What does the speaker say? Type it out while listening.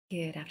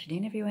Good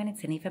afternoon, everyone.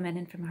 It's Anifa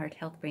Menon from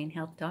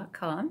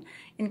hearthealthbrainhealth.com,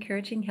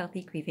 encouraging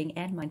healthy grieving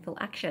and mindful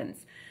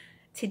actions.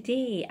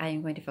 Today, I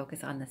am going to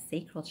focus on the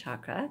sacral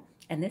chakra,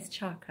 and this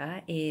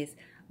chakra is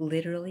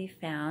literally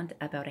found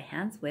about a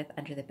hand's width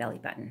under the belly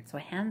button. So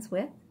a hand's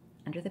width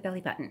under the belly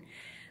button.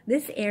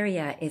 This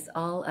area is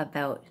all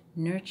about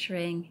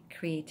nurturing,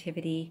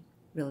 creativity,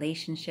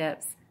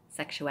 relationships,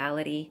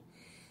 sexuality,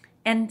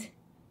 and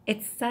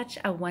it's such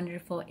a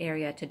wonderful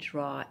area to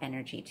draw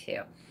energy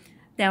to.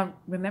 Now,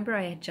 remember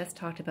I had just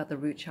talked about the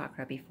root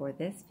chakra before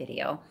this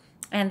video,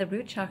 and the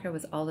root chakra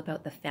was all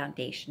about the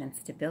foundation and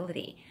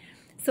stability.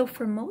 So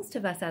for most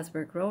of us as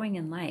we're growing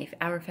in life,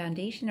 our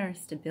foundation, our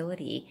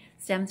stability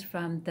stems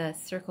from the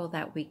circle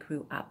that we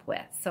grew up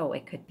with. So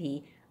it could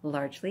be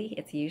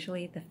it's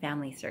usually the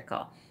family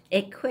circle.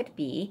 It could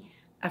be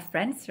a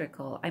friend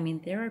circle. I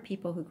mean, there are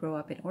people who grow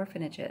up in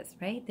orphanages,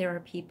 right? There are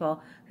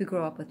people who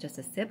grow up with just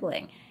a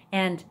sibling,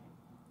 and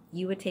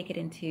you would take it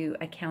into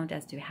account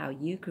as to how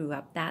you grew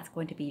up. That's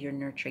going to be your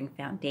nurturing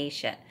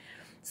foundation.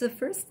 So the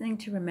first thing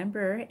to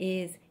remember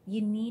is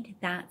you need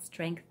that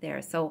strength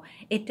there. So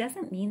it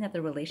doesn't mean that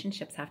the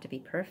relationships have to be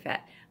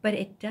perfect, but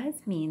it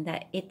does mean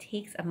that it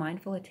takes a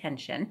mindful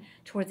attention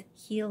towards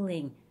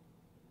healing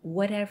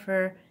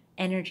whatever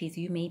energies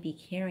you may be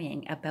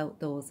carrying about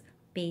those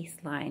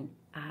baseline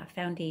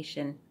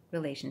foundation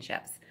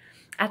relationships.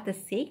 At the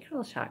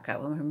sacral chakra,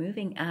 when we're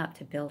moving up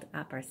to build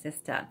up our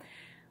system,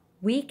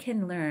 we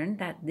can learn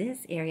that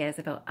this area is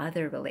about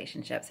other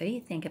relationships. So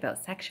you think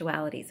about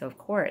sexuality. So of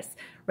course,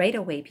 right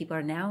away, people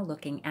are now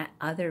looking at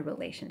other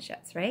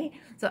relationships, right?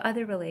 So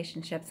other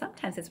relationships,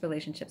 sometimes it's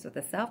relationships with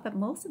the self, but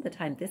most of the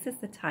time, this is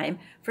the time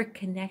for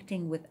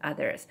connecting with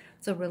others.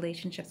 So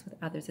relationships with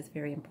others is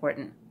very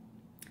important.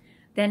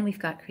 Then we've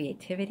got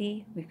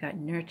creativity, we've got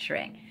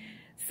nurturing.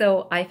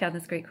 So I found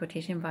this great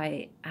quotation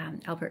by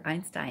Albert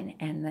Einstein,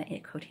 and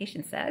the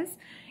quotation says,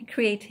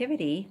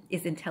 "Creativity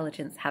is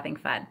intelligence having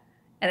fun."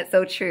 And it's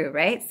so true,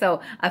 right? So,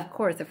 of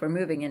course, if we're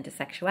moving into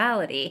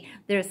sexuality,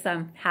 there's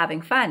some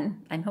having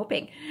fun, I'm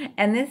hoping.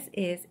 And this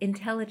is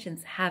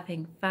intelligence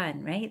having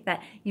fun, right?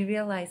 That you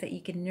realize that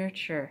you can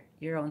nurture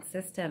your own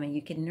system and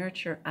you can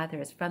nurture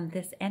others from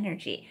this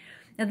energy.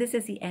 Now, this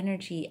is the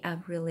energy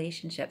of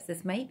relationships.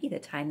 This might be the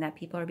time that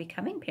people are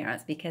becoming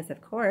parents because,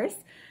 of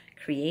course,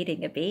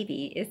 creating a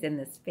baby is in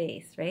this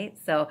space, right?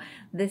 So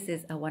this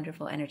is a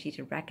wonderful energy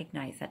to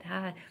recognize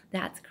that,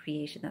 that's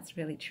creation. That's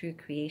really true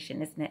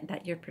creation, isn't it?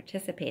 That you're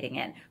participating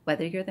in.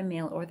 Whether you're the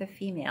male or the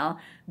female,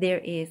 there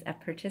is a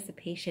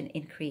participation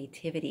in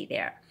creativity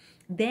there.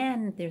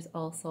 Then there's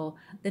also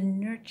the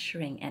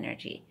nurturing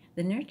energy,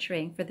 the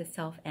nurturing for the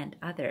self and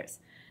others.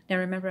 Now,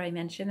 remember I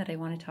mentioned that I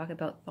want to talk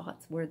about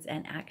thoughts, words,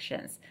 and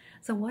actions.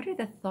 So what are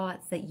the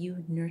thoughts that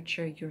you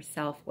nurture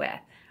yourself with?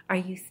 Are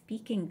you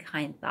speaking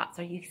kind thoughts?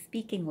 Are you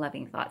speaking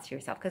loving thoughts to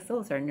yourself? Because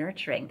those are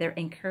nurturing. They're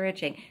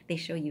encouraging. They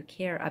show you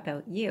care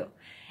about you.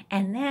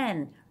 And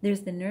then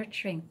there's the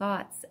nurturing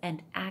thoughts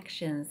and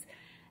actions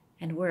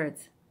and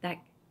words that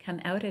come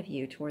out of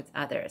you towards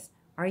others.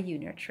 Are you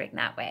nurturing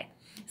that way?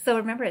 So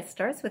remember, it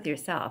starts with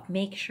yourself.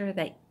 Make sure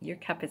that your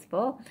cup is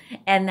full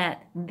and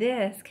that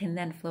this can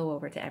then flow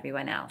over to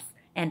everyone else.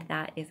 And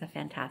that is a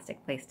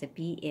fantastic place to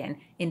be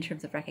in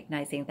terms of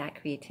recognizing that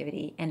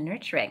creativity and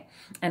nurturing.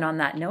 And on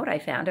that note, I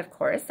found, of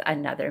course,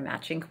 another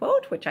matching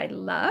quote, which I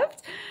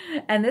loved.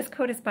 And this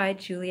quote is by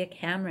Julia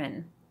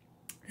Cameron.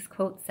 This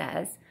quote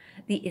says,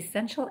 "The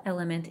essential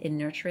element in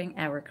nurturing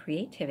our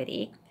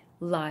creativity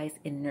lies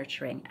in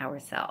nurturing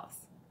ourselves."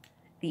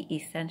 The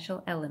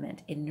essential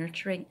element in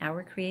nurturing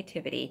our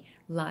creativity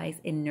lies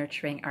in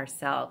nurturing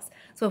ourselves.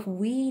 So if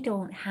we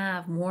don't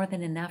have more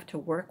than enough to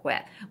work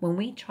with, when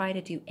we try to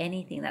do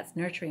anything that's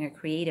nurturing or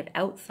creative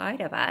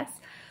outside of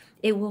us,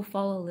 it will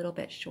fall a little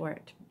bit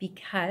short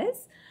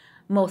because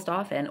most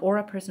often, or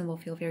a person will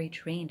feel very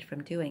drained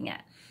from doing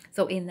it.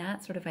 So in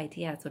that sort of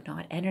idea, so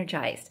not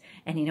energized.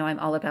 And you know, I'm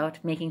all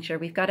about making sure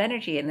we've got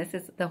energy, and this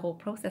is the whole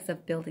process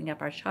of building up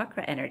our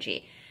chakra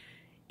energy.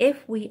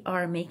 If we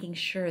are making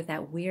sure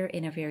that we're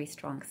in a very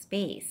strong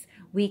space,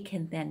 we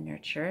can then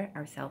nurture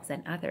ourselves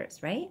and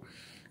others, right?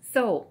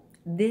 So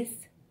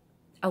this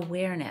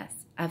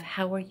awareness of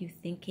how are you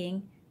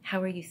thinking,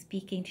 how are you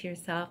speaking to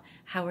yourself,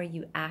 how are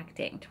you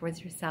acting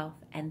towards yourself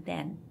and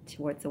then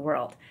towards the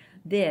world,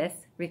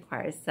 this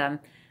requires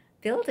some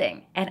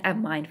building and a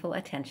mindful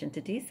attention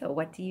to do so.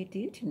 What do you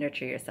do to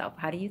nurture yourself?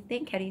 How do you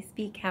think? How do you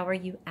speak? How are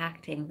you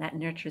acting? That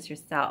nurtures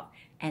yourself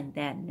and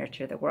then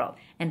nurture the world.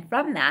 And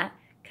from that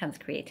comes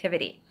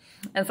creativity.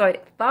 And so I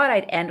thought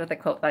I'd end with a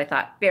quote that I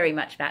thought very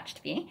much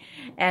matched me.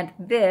 And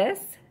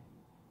this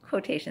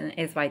quotation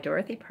is by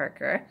Dorothy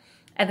Parker.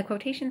 And the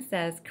quotation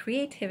says,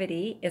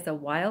 "Creativity is a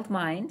wild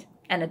mind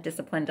and a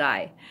disciplined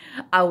eye."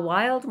 A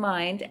wild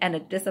mind and a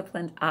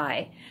disciplined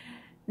eye.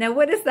 Now,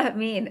 what does that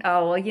mean?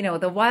 Oh, well, you know,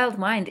 the wild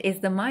mind is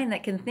the mind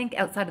that can think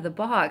outside of the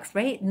box,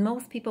 right?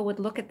 Most people would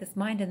look at this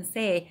mind and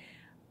say,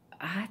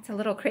 it's a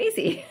little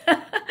crazy.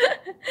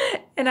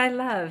 And I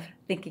love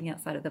thinking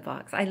outside of the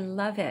box. I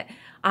love it.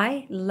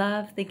 I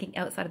love thinking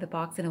outside of the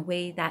box in a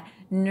way that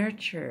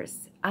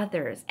nurtures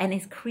others and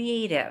is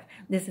creative.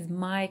 This is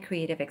my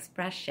creative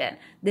expression.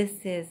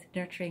 This is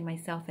nurturing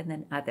myself and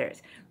then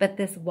others. But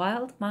this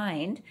wild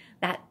mind,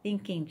 that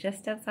thinking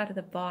just outside of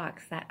the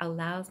box that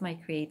allows my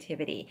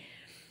creativity,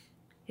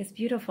 is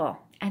beautiful.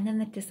 And then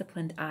the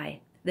disciplined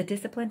eye. The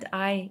disciplined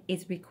eye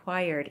is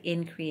required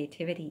in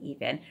creativity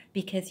even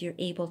because you're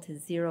able to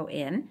zero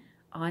in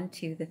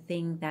onto the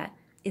thing that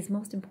is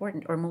most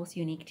important or most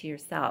unique to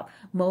yourself,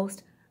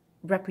 most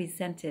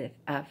representative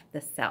of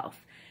the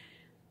self,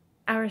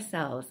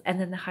 ourselves, and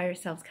then the higher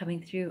selves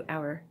coming through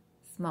our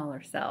smaller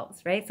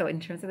selves, right? So in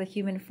terms of the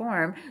human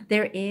form,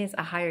 there is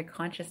a higher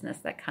consciousness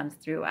that comes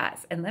through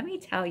us. And let me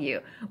tell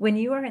you, when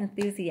you are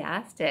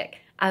enthusiastic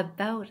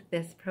about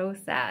this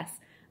process,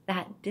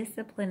 that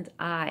disciplined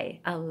eye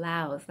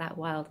allows that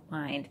wild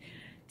mind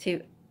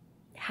to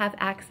have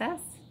access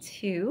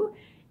to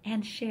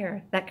and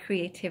share that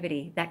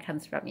creativity that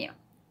comes from you.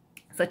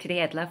 So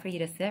today I'd love for you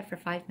to sit for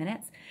 5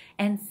 minutes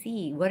and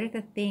see what are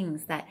the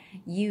things that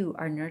you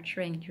are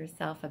nurturing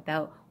yourself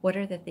about. What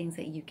are the things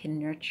that you can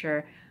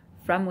nurture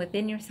from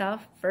within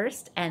yourself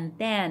first and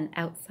then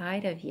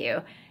outside of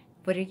you?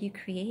 What are you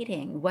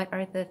creating? What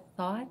are the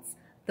thoughts,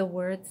 the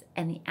words,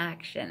 and the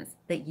actions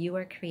that you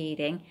are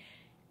creating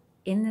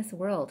in this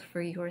world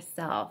for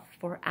yourself,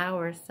 for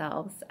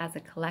ourselves as a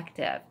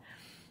collective?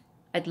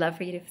 I'd love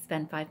for you to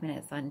spend 5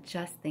 minutes on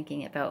just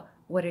thinking about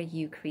what are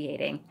you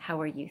creating, how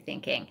are you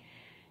thinking,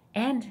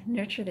 and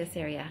nurture this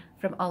area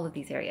from all of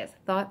these areas,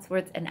 thoughts,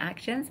 words, and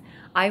actions.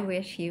 I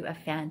wish you a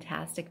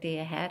fantastic day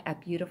ahead, a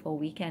beautiful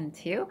weekend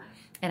too,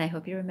 and I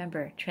hope you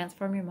remember,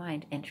 transform your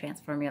mind and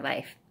transform your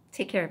life.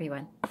 Take care,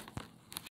 everyone.